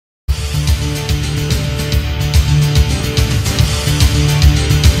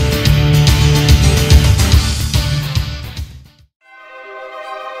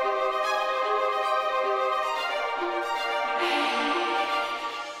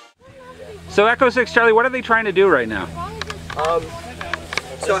So Echo 6 Charlie, what are they trying to do right now?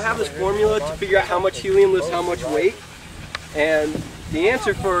 So I have this formula to figure out how much helium lifts how much weight, and the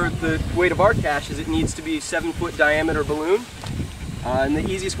answer for the weight of our cache is it needs to be a 7-foot diameter balloon. And the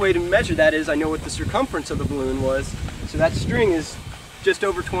easiest way to measure that is I know what the circumference of the balloon was. So that string is just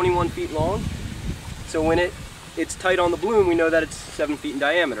over 21 feet long. So when it's tight on the balloon, we know that it's 7 feet in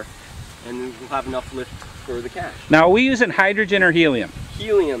diameter, and we'll have enough lift for the cache. Now, are we using hydrogen or helium?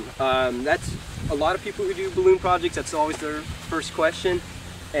 Helium. That's a lot of people who do balloon projects. That's always their first question,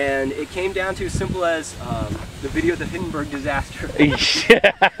 and it came down to as simple as the video of the Hindenburg disaster.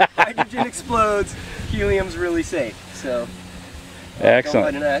 Hydrogen explodes. Helium's really safe. So.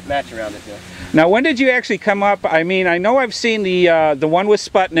 Excellent. Don't let a match around it, though. Now, when did you actually come up? I mean, I know I've seen the one with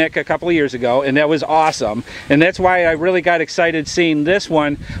Sputnik a couple of years ago, and that was awesome. And that's why I really got excited seeing this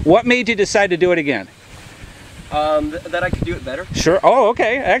one. What made you decide to do it again? That I could do it better. Sure. Oh,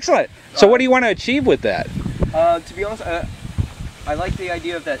 okay. Excellent. So what do you want to achieve with that? To be honest, I like the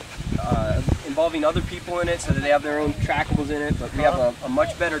idea of that involving other people in it so that they have their own trackables in it, but we have a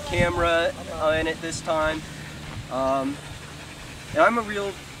much better camera in it this time. And I'm a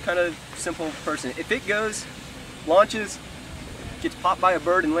real kind of simple person. If it goes, launches, gets popped by a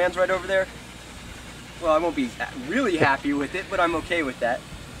bird and lands right over there, well, I won't be really happy with it, but I'm okay with that.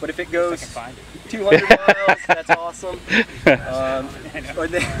 But if it goes 200 miles, that's awesome.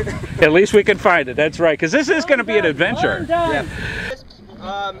 At least we can find it, that's right, because this is going to be an adventure. Yeah.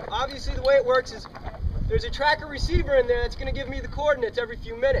 Obviously the way it works is there's a tracker receiver in there that's going to give me the coordinates every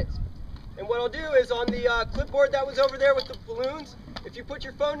few minutes. And what I'll do is on the clipboard that was over there with the balloons, if you put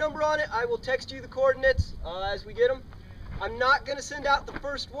your phone number on it, I will text you the coordinates as we get them. I'm not going to send out the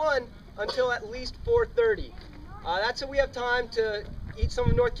first one until at least 4:30. That's so we have time to eat some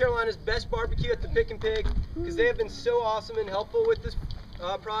of North Carolina's best barbecue at the Pick and Pig, because they have been so awesome and helpful with this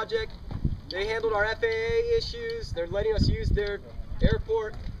project. They handled our FAA issues. They're letting us use their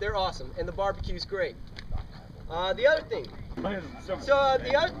airport. They're awesome, and the barbecue's great. The other thing,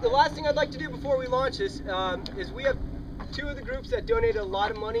 the last thing I'd like to do before we launch this is we have two of the groups that donated a lot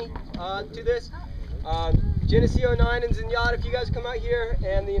of money to this. Geneseo 9 and Zenyatta, if you guys come out here,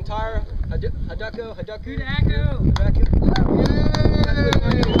 and the entire Hadaku. Don't break it.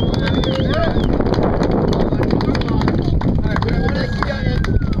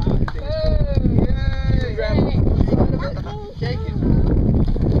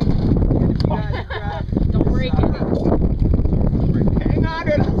 Hang on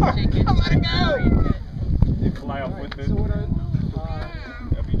it. I'm gonna go. You fly off with it. So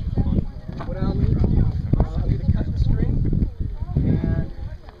what I'll need to do, I'll need to cut the string and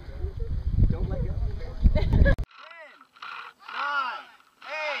don't let go. 10, 9, 8,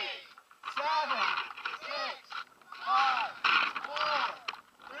 7.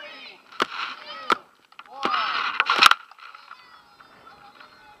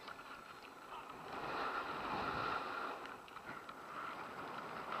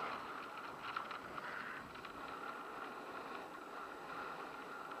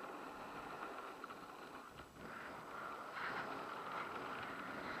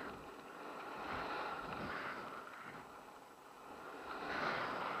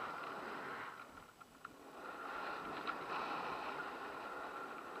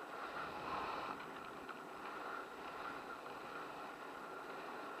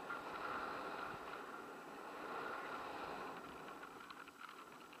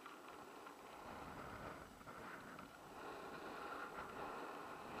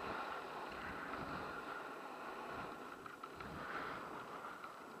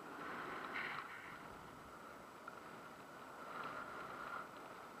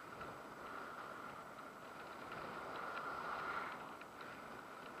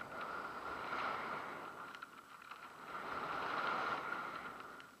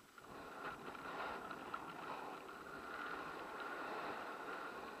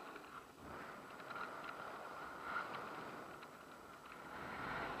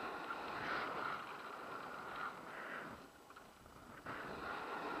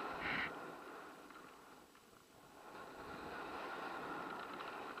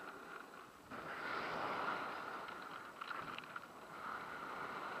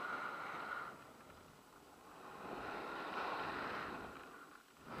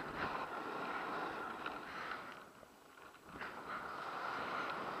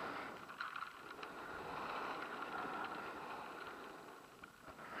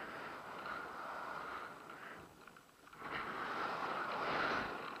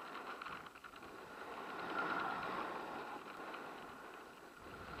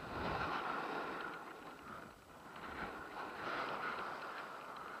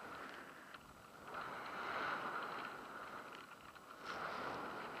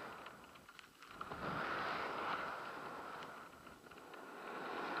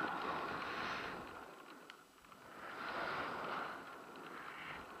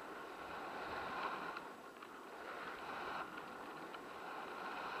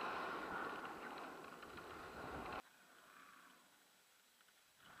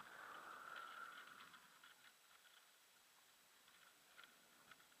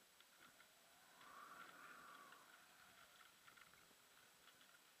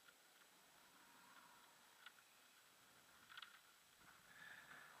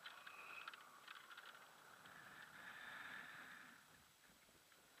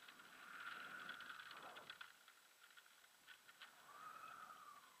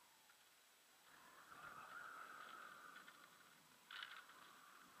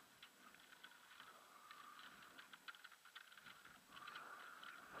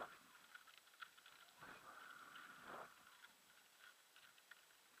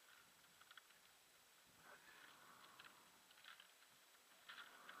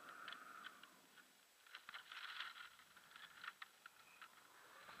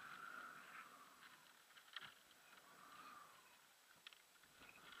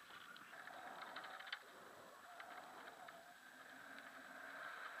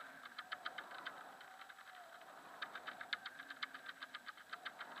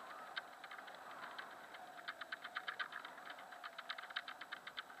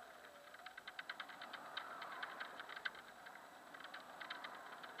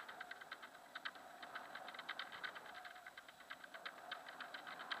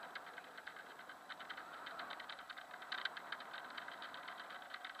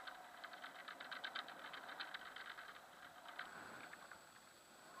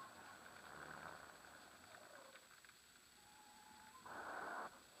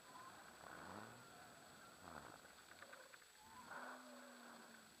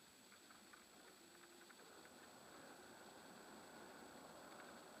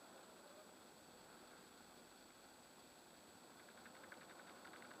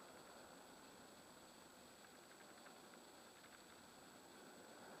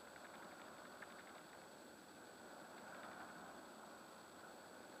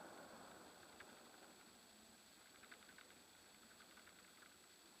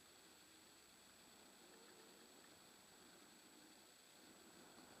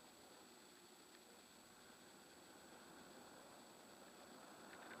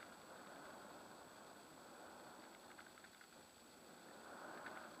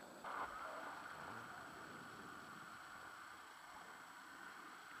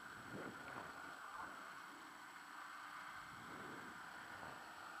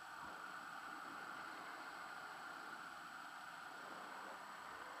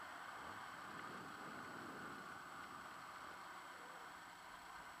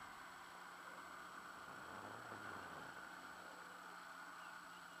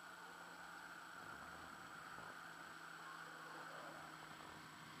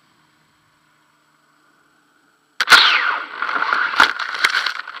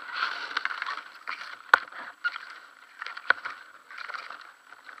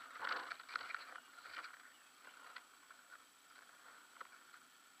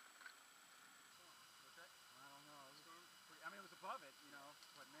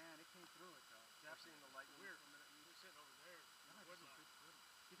 seeing the light. We're sitting over there.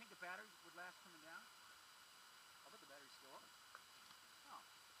 Do you think the battery would last coming down? How about the battery's still on? Oh.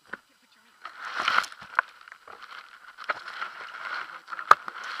 Get a picture of me.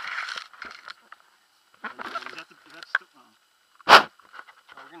 That's still,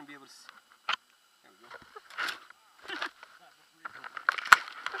 We're going to be able to see. There we go.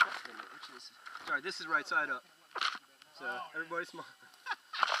 Sorry, this is right side up. So, everybody smile.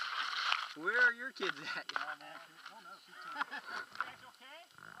 Where are your kids at? You guys okay?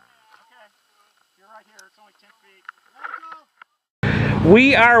 Okay. You're right here. It's only 10 feet.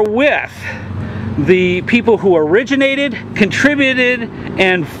 We are with the people who originated, contributed,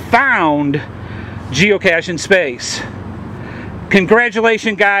 and found Geocache in Space.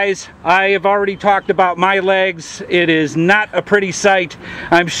 Congratulations, guys. I have already talked about my legs. It is not a pretty sight.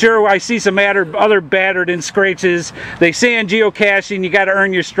 I'm sure I see some other battered and scratches. They say in geocaching you got to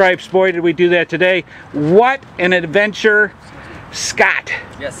earn your stripes. Boy, did we do that today. What an adventure. Scott.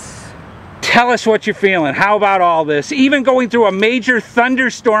 Yes. Tell us what you're feeling. How about all this? Even going through a major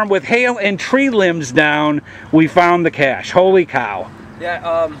thunderstorm with hail and tree limbs down, we found the cache. Holy cow.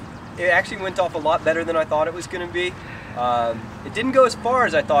 Yeah, it actually went off a lot better than I thought it was going to be. It didn't go as far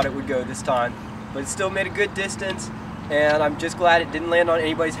as I thought it would go this time, but it still made a good distance, and I'm just glad it didn't land on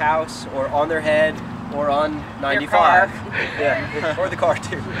anybody's house or on their head or on 95. Yeah, or the car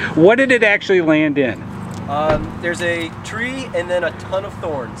too. What did it actually land in? There's a tree and then a ton of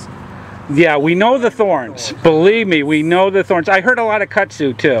thorns. Yeah, we know the thorns. Believe me, we know the thorns. I heard a lot of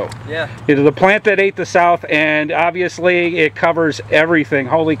kudzu too. Yeah. It is the plant that ate the South, and obviously it covers everything.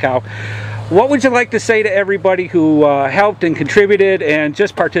 Holy cow. What would you like to say to everybody who helped and contributed and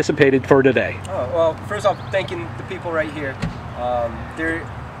just participated for today? Oh, well, first off, thanking the people right here. They're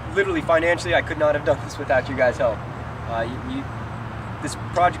literally, financially, I could not have done this without you guys' help. This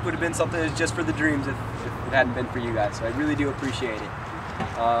project would have been something that's just for the dreams if it hadn't been for you guys, so I really do appreciate it.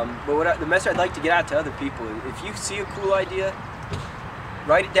 But the message I'd like to get out to other people is if you see a cool idea,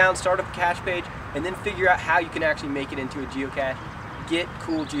 write it down, start up a cache page, and then figure out how you can actually make it into a geocache. Get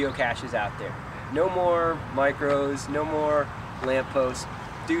cool geocaches out there. No more micros, no more lampposts.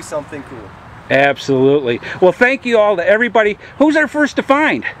 Do something cool. Absolutely. Well, thank you all to everybody. Who's our first to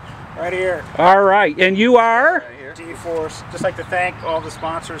find? Right here. All right. And you are? Right here. G-Force. Just like to thank all the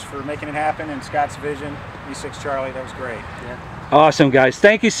sponsors for making it happen, and Scott's Vision, E6 Charlie. That was great. Yeah. Awesome, guys.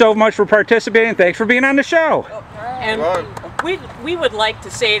 Thank you so much for participating. Thanks for being on the show. And we would like to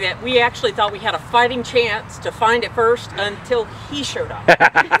say that we actually thought we had a fighting chance to find it first until he showed up.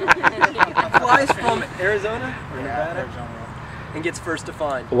 Flies from Arizona or Nevada Arizona. and gets first to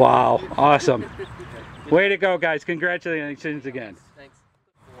find. Wow. Awesome. Way to go, guys. Congratulations again.